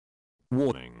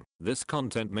Warning, this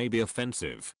content may be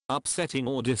offensive, upsetting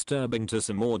or disturbing to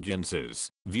some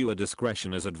audiences. Viewer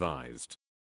discretion is advised.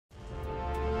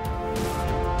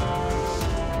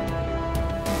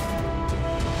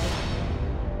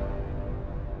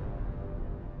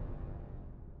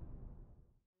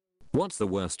 What's the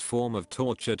worst form of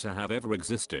torture to have ever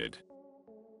existed?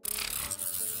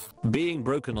 Being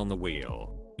broken on the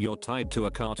wheel. You're tied to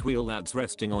a cartwheel that's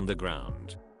resting on the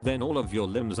ground. Then all of your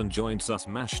limbs and joints are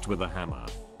smashed with a hammer.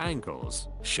 Ankles,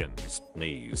 shins,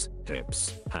 knees,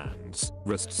 hips, hands,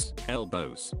 wrists,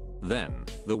 elbows. Then,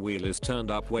 the wheel is turned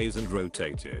up ways and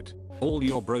rotated. All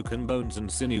your broken bones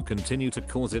and sinew continue to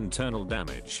cause internal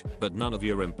damage, but none of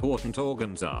your important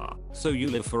organs are, so you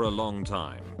live for a long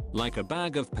time, like a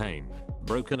bag of pain,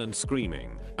 broken and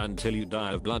screaming, until you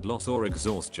die of blood loss or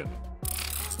exhaustion.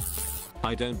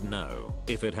 I don't know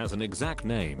if it has an exact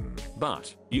name,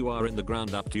 but you are in the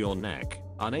ground up to your neck,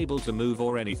 unable to move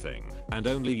or anything, and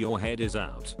only your head is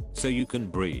out, so you can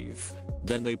breathe.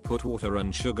 Then they put water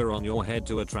and sugar on your head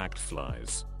to attract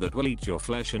flies that will eat your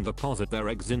flesh and deposit their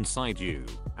eggs inside you,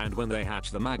 and when they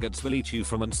hatch the maggots will eat you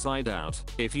from inside out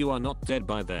if you are not dead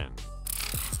by then.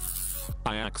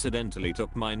 I accidentally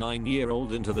took my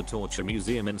 9-year-old into the torture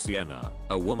museum in Siena.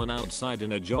 A woman outside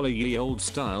in a jolly ye old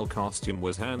style costume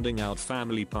was handing out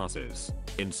family passes.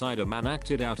 Inside, a man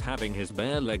acted out having his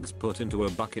bare legs put into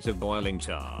a bucket of boiling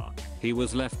tar. He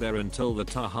was left there until the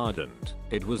tar hardened.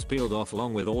 It was peeled off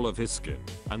along with all of his skin,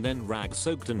 and then rags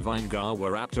soaked in vinegar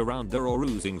were wrapped around the raw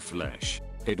oozing flesh.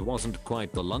 It wasn't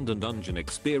quite the London dungeon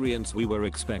experience we were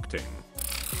expecting.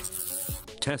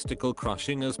 Testicle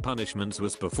crushing as punishments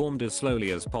was performed as slowly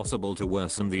as possible to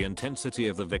worsen the intensity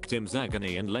of the victim's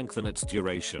agony and lengthen its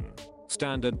duration.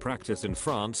 Standard practice in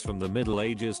France from the Middle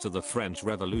Ages to the French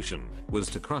Revolution was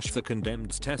to crush the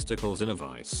condemned's testicles in a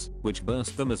vice, which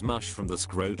burst them as mush from the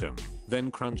scrotum, then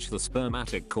crunch the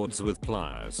spermatic cords with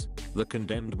pliers. The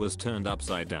condemned was turned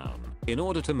upside down in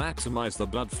order to maximize the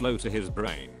blood flow to his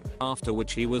brain, after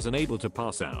which he was unable to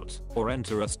pass out or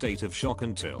enter a state of shock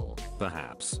until,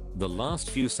 perhaps, the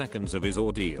last few seconds of his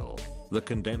ordeal. The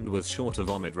condemned was sure to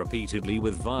vomit repeatedly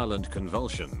with violent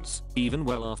convulsions, even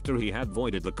well after he had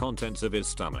voided the contents of his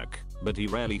stomach, but he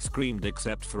rarely screamed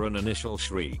except for an initial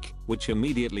shriek, which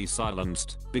immediately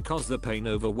silenced because the pain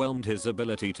overwhelmed his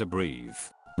ability to breathe.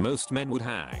 Most men would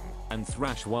hang and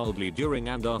thrash wildly during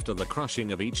and after the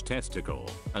crushing of each testicle,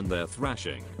 and their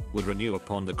thrashing would renew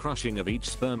upon the crushing of each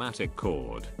spermatic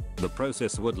cord. The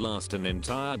process would last an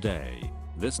entire day.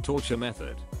 This torture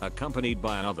method, accompanied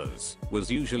by others,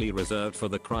 was usually reserved for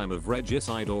the crime of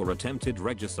regicide or attempted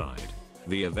regicide.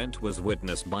 The event was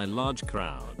witnessed by large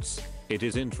crowds. It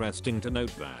is interesting to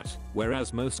note that,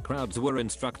 whereas most crowds were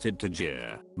instructed to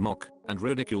jeer, mock, and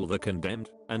ridicule the condemned,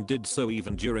 and did so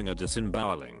even during a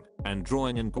disemboweling and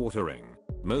drawing and quartering,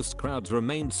 most crowds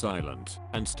remained silent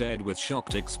and stared with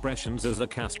shocked expressions as the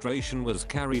castration was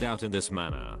carried out in this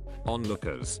manner.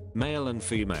 Onlookers, male and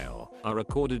female, are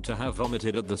recorded to have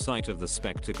vomited at the sight of the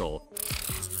spectacle.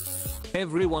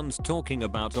 Everyone's talking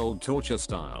about old torture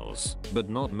styles, but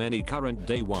not many current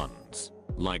day ones.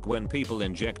 Like when people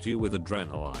inject you with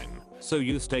adrenaline, so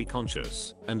you stay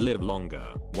conscious and live longer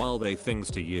while they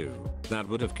things to you that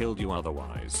would have killed you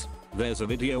otherwise. There's a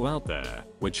video out there,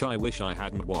 which I wish I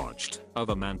hadn't watched, of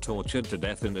a man tortured to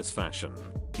death in this fashion.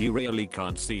 You really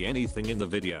can't see anything in the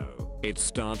video. It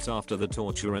starts after the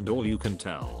torture and all you can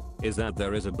tell is that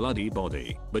there is a bloody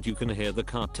body, but you can hear the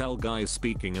cartel guys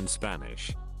speaking in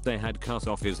Spanish. They had cut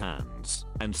off his hands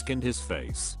and skinned his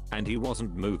face, and he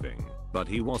wasn't moving, but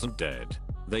he wasn't dead.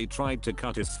 They tried to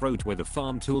cut his throat with a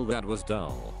farm tool that was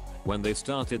dull. When they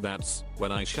started, that's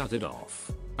when I shut it off.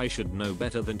 I should know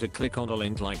better than to click on a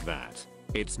link like that.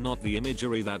 It's not the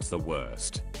imagery that's the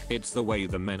worst. It's the way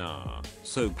the men are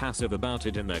so passive about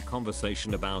it in their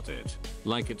conversation about it.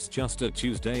 Like it's just a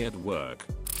Tuesday at work.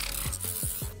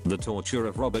 The torture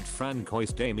of Robert Francois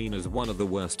Domini is one of the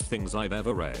worst things I've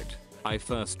ever read. I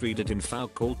first read it in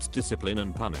Foucault's Discipline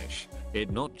and Punish. It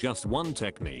not just one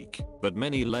technique, but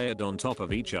many layered on top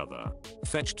of each other.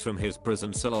 Fetched from his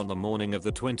prison cell on the morning of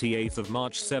the 28th of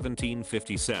March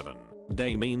 1757,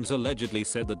 Domini allegedly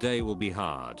said the day will be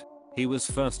hard. He was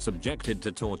first subjected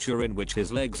to torture in which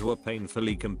his legs were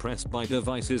painfully compressed by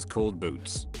devices called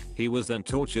boots. He was then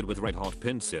tortured with red-hot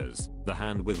pincers. The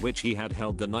hand with which he had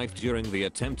held the knife during the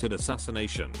attempted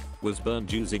assassination was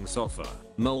burned using sulfur.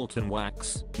 Molten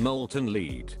wax, molten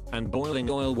lead, and boiling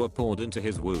oil were poured into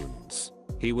his wounds.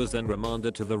 He was then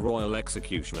remanded to the royal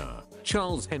executioner,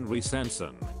 Charles Henry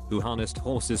Sanson, who harnessed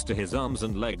horses to his arms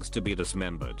and legs to be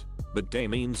dismembered. But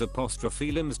Damien's apostrophe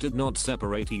limbs did not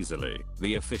separate easily.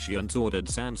 The officiant ordered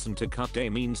Sanson to cut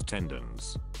Damien's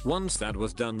tendons. Once that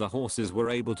was done, the horses were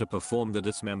able to perform the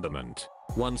dismemberment.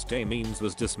 Once Damien's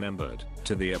was dismembered,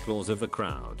 to the applause of the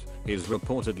crowd, his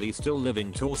reportedly still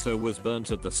living torso was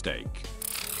burnt at the stake.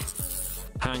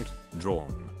 Hanged,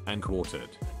 drawn, and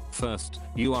quartered. First,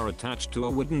 you are attached to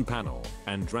a wooden panel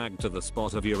and dragged to the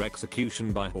spot of your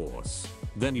execution by horse.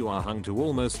 Then you are hung to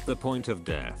almost the point of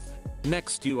death.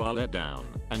 Next, you are let down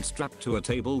and strapped to a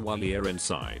table while your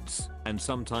insides, and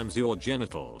sometimes your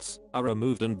genitals, are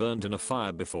removed and burned in a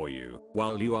fire before you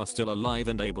while you are still alive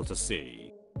and able to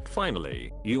see.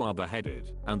 Finally, you are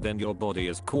beheaded, and then your body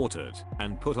is quartered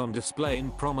and put on display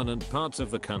in prominent parts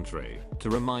of the country to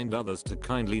remind others to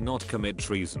kindly not commit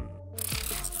treason.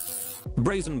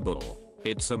 Brazen bull.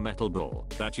 It's a metal bull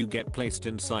that you get placed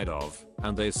inside of,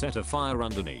 and they set a fire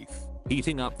underneath,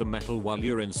 heating up the metal while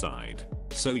you're inside.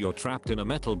 So you're trapped in a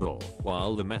metal bull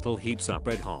while the metal heats up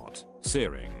red hot,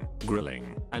 searing,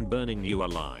 grilling, and burning you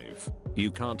alive. You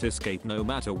can't escape no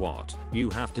matter what. You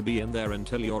have to be in there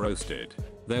until you're roasted.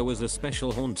 There was a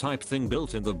special horn type thing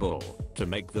built in the bull to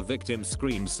make the victim's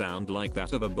scream sound like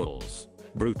that of a bull's.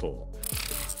 Brutal.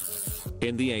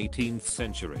 In the 18th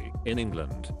century, in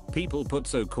England, people put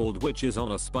so-called witches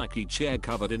on a spiky chair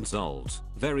covered in salt,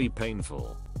 very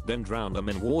painful, then drowned them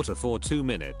in water for 2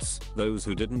 minutes. Those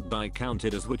who didn't die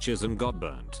counted as witches and got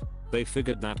burnt. They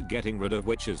figured that getting rid of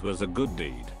witches was a good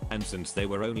deed, and since they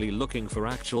were only looking for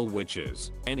actual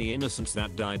witches, any innocents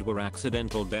that died were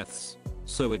accidental deaths.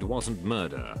 So it wasn't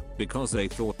murder, because they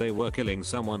thought they were killing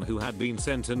someone who had been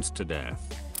sentenced to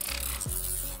death.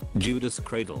 Judas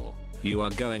Cradle. You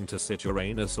are going to sit your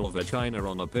anus or vagina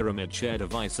on a pyramid chair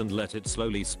device and let it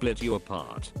slowly split you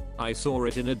apart. I saw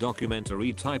it in a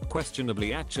documentary type,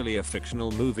 questionably actually a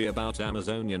fictional movie about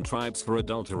Amazonian tribes for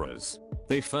adulterers.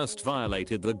 They first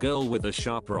violated the girl with a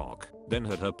sharp rock, then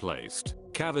had her placed,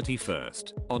 cavity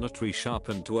first, on a tree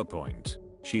sharpened to a point.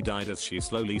 She died as she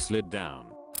slowly slid down.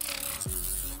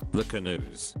 The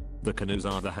canoes. The canoes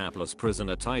are the hapless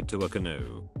prisoner tied to a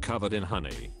canoe, covered in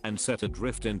honey, and set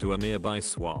adrift into a nearby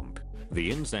swamp. The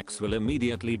insects will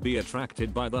immediately be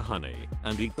attracted by the honey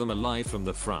and eat them alive from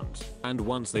the front, and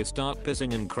once they start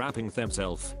pissing and crapping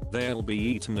themselves, they'll be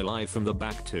eaten alive from the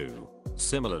back too.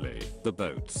 Similarly, the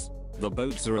boats. The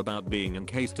boats are about being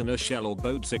encased in a shell or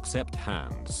boats except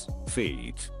hands,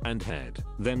 feet, and head,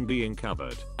 then being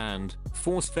covered and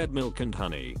force-fed milk and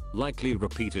honey, likely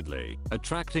repeatedly,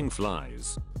 attracting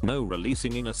flies. No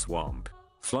releasing in a swamp.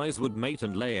 Flies would mate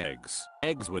and lay eggs.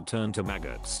 Eggs would turn to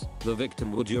maggots. The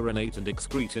victim would urinate and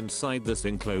excrete inside this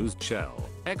enclosed shell.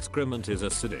 Excrement is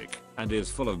acidic and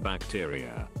is full of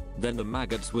bacteria. Then the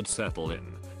maggots would settle in,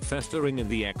 festering in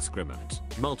the excrement,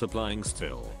 multiplying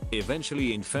still,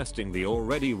 eventually infesting the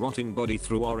already rotting body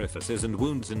through orifices and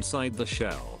wounds inside the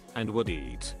shell, and would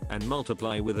eat and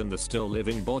multiply within the still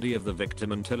living body of the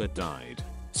victim until it died.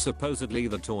 Supposedly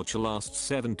the torture lasts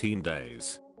 17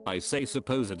 days. I say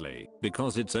supposedly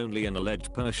because it's only an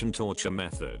alleged Persian torture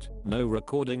method. No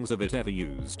recordings of it ever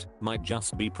used. Might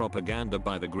just be propaganda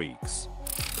by the Greeks.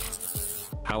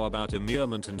 How about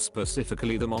immurement, and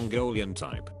specifically the Mongolian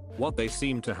type? What they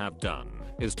seem to have done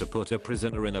is to put a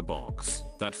prisoner in a box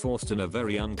that forced in a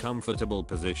very uncomfortable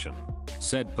position.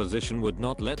 Said position would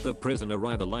not let the prisoner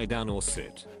either lie down or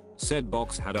sit. Said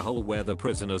box had a hole where the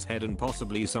prisoner's head and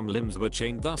possibly some limbs were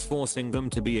chained, thus forcing them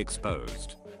to be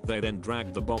exposed. They then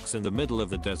dragged the box in the middle of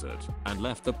the desert and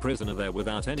left the prisoner there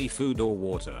without any food or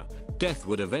water. Death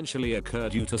would eventually occur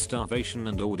due to starvation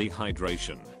and or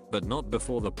dehydration, but not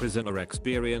before the prisoner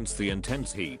experienced the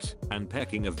intense heat and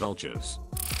pecking of vultures.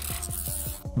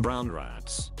 Brown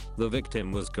rats. The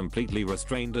victim was completely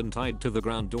restrained and tied to the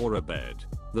ground or a bed.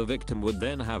 The victim would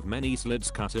then have many slits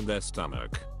cut in their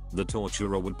stomach. The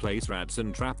torturer would place rats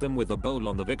and trap them with a bowl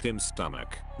on the victim's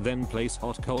stomach, then place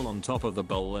hot coal on top of the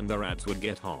bowl and the rats would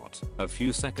get hot. A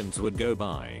few seconds would go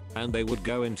by, and they would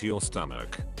go into your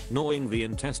stomach. Gnawing the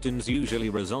intestines usually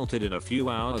resulted in a few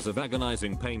hours of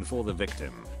agonizing pain for the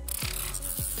victim.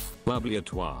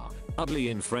 Oubliatoire. Oubli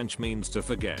in French means to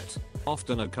forget.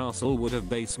 Often a castle would have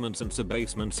basements and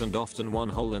sub-basements, and often one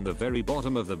hole in the very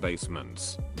bottom of the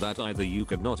basements that either you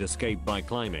could not escape by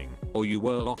climbing, or you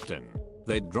were locked in.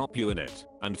 They'd drop you in it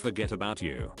and forget about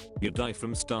you. You'd die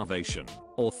from starvation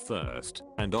or thirst,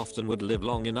 and often would live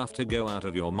long enough to go out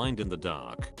of your mind in the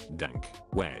dark, dank,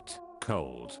 wet,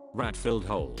 cold, rat-filled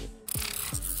hole.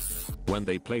 When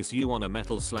they place you on a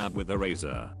metal slab with a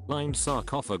razor-lined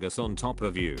sarcophagus on top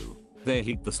of you, They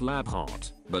heat the slab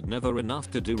hot, but never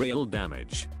enough to do real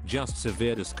damage, just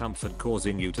severe discomfort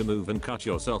causing you to move and cut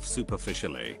yourself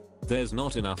superficially. There's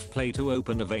not enough play to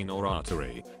open a vein or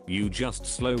artery. You just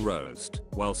slow roast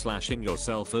while slashing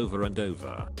yourself over and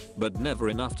over, but never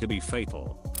enough to be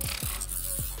fatal.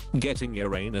 Getting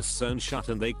your anus sewn shut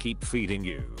and they keep feeding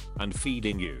you, and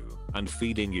feeding you, and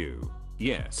feeding you.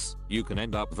 Yes, you can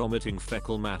end up vomiting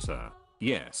fecal matter.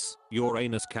 Yes, your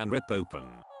anus can rip open.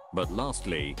 But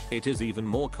lastly, it is even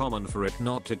more common for it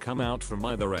not to come out from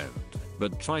either end,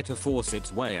 but try to force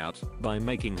its way out by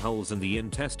making holes in the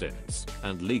intestines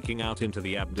and leaking out into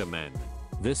the abdomen.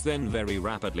 This then very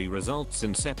rapidly results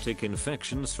in septic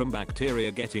infections from bacteria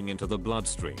getting into the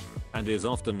bloodstream and is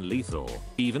often lethal,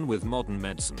 even with modern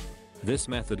medicine. This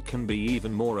method can be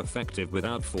even more effective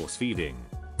without force feeding.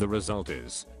 The result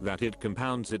is that it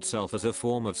compounds itself as a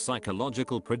form of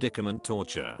psychological predicament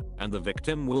torture, and the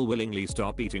victim will willingly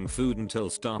stop eating food until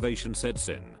starvation sets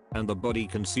in, and the body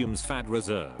consumes fat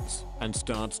reserves and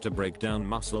starts to break down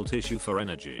muscle tissue for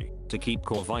energy to keep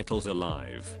core vitals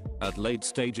alive. At late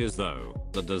stages though,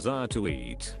 the desire to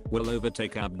eat will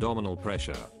overtake abdominal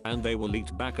pressure, and they will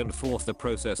eat back and forth. The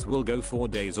process will go for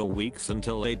days or weeks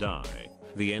until they die.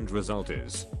 The end result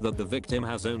is that the victim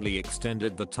has only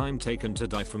extended the time taken to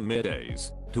die from mere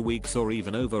days to weeks or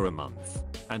even over a month.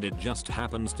 And it just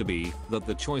happens to be that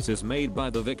the choices made by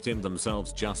the victim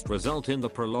themselves just result in the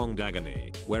prolonged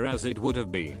agony, whereas it would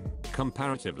have been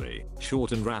comparatively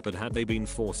short and rapid had they been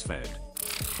force-fed.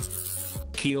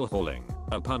 Keel hauling,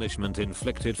 a punishment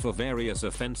inflicted for various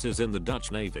offenses in the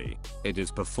Dutch Navy. It is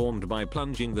performed by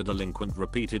plunging the delinquent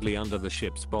repeatedly under the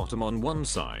ship's bottom on one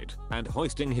side and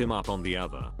hoisting him up on the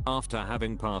other after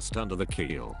having passed under the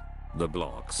keel. The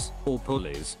blocks, or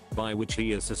pulleys, by which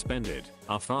he is suspended,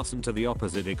 are fastened to the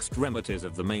opposite extremities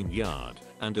of the main yard,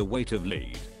 and a weight of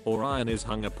lead or iron is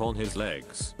hung upon his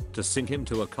legs to sink him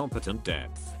to a competent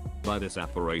depth. By this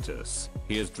apparatus,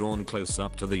 he is drawn close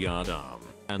up to the yard arm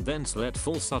and thence let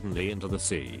fall suddenly into the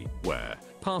sea, where,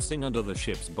 passing under the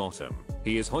ship's bottom,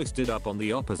 he is hoisted up on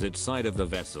the opposite side of the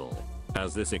vessel.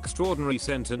 As this extraordinary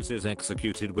sentence is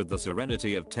executed with the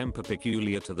serenity of temper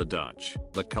peculiar to the Dutch,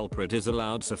 the culprit is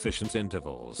allowed sufficient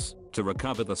intervals to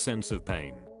recover the sense of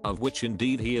pain, of which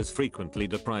indeed he is frequently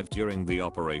deprived during the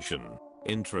operation.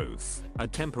 In truth, a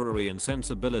temporary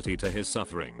insensibility to his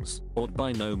sufferings ought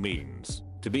by no means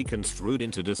to be construed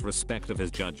into disrespect of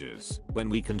his judges, when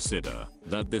we consider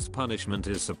that this punishment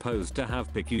is supposed to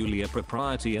have peculiar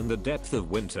propriety in the depth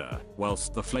of winter,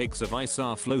 whilst the flakes of ice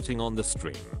are floating on the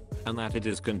stream, and that it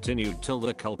is continued till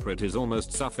the culprit is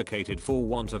almost suffocated for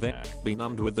want of air,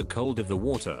 benumbed with the cold of the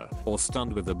water, or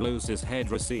stunned with the blows his head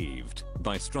received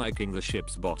by striking the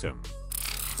ship's bottom.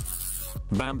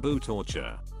 Bamboo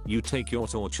torture. You take your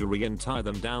torturee and tie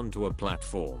them down to a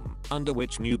platform under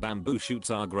which new bamboo shoots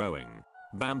are growing.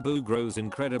 Bamboo grows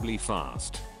incredibly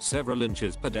fast, several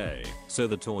inches per day, so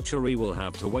the torturee will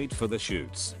have to wait for the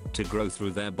shoots to grow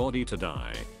through their body to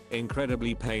die.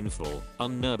 Incredibly painful,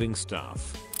 unnerving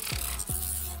stuff.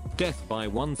 Death by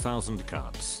 1000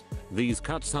 cuts. These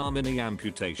cuts are mini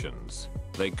amputations.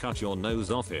 They cut your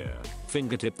nose off here,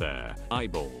 fingertip there,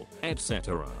 eyeball,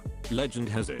 etc. Legend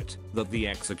has it that the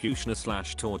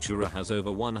executioner/torturer has over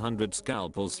 100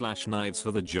 scalpels/knives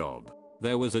for the job.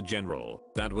 There was a general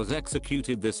that was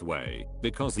executed this way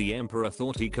because the emperor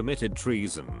thought he committed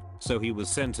treason, so he was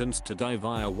sentenced to die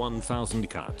via 1000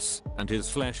 cuts, and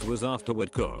his flesh was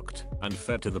afterward cooked and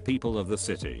fed to the people of the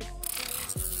city.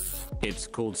 It's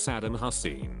called Saddam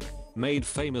Hussein. Made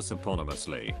famous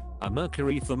eponymously, a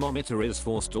mercury thermometer is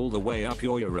forced all the way up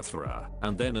your urethra,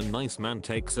 and then a nice man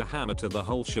takes a hammer to the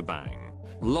whole shebang.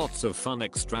 Lots of fun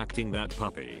extracting that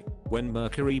puppy, when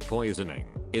mercury poisoning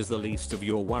is the least of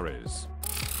your worries.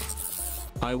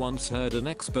 I once heard an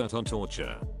expert on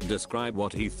torture describe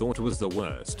what he thought was the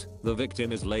worst. The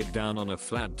victim is laid down on a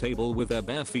flat table with their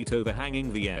bare feet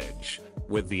overhanging the edge.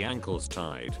 With the ankles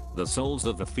tied, the soles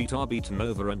of the feet are beaten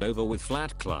over and over with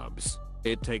flat clubs.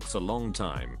 It takes a long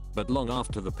time, but long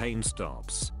after the pain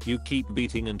stops, you keep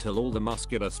beating until all the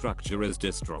muscular structure is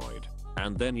destroyed.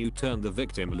 And then you turn the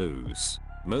victim loose.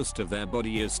 Most of their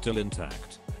body is still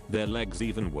intact. Their legs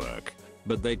even work,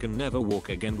 but they can never walk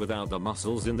again without the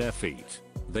muscles in their feet.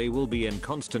 They will be in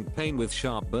constant pain with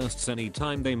sharp bursts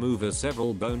anytime they move, as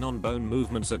several bone-on-bone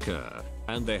movements occur,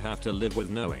 and they have to live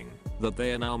with knowing that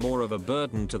they are now more of a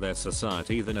burden to their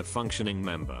society than a functioning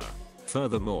member.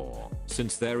 Furthermore,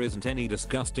 since there isn't any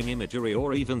disgusting imagery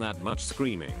or even that much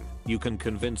screaming, you can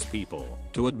convince people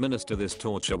to administer this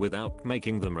torture without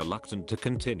making them reluctant to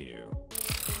continue.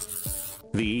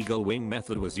 The eagle wing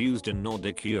method was used in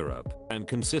Nordic Europe and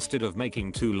consisted of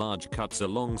making 2 large cuts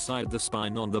alongside the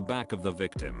spine on the back of the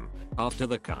victim. After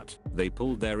the cut, they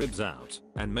pulled their ribs out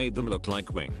and made them look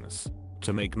like wings.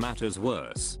 To make matters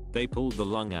worse, they pulled the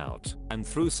lung out and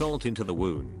threw salt into the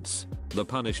wounds. The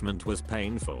punishment was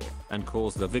painful and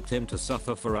caused the victim to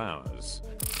suffer for hours.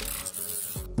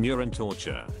 Neuron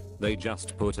torture. They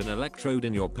just put an electrode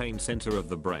in your pain center of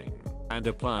the brain and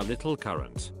apply a little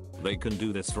current. They can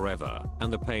do this forever,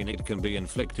 and the pain it can be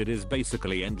inflicted is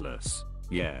basically endless.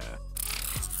 Yeah.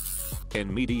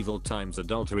 In medieval times,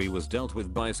 adultery was dealt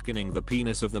with by skinning the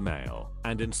penis of the male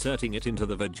and inserting it into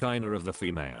the vagina of the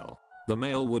female. The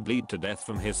male would bleed to death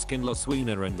from his skinless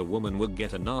wiener and the woman would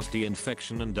get a nasty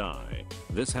infection and die.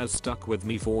 This has stuck with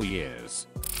me for years.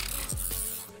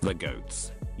 The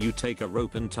goats. You take a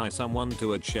rope and tie someone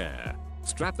to a chair.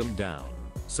 Strap them down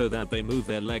so that they move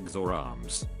their legs or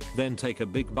arms. Then take a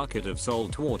big bucket of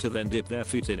salt water, then dip their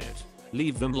feet in it.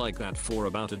 Leave them like that for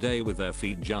about a day with their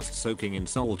feet just soaking in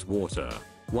salt water.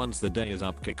 Once the day is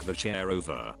up, kick the chair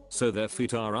over so their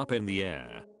feet are up in the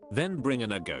air. Then bring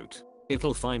in a goat.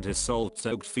 It'll find his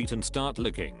salt-soaked feet and start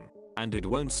licking. And it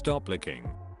won't stop licking.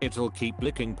 It'll keep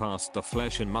licking past the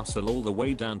flesh and muscle all the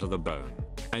way down to the bone.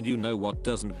 And you know what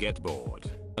doesn't get bored?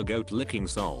 A goat licking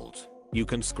salt. You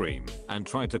can scream and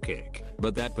try to kick,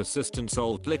 but that persistent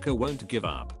salt licker won't give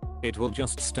up. It will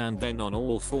just stand then on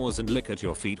all fours and lick at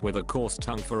your feet with a coarse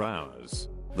tongue for hours.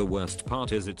 The worst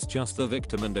part is it's just the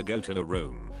victim and a goat in a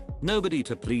room. Nobody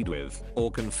to plead with,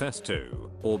 or confess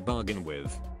to, or bargain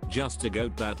with. Just a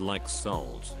goat that likes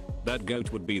salt. That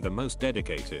goat would be the most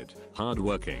dedicated,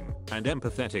 hardworking, and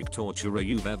empathetic torturer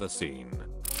you've ever seen.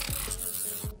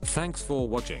 Thanks for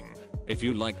watching. If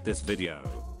you liked this video,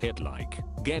 hit like,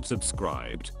 get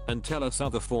subscribed, and tell us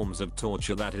other forms of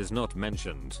torture that is not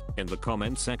mentioned in the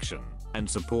comment section, and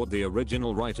support the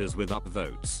original writers with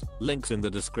upvotes. Links in the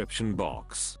description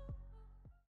box.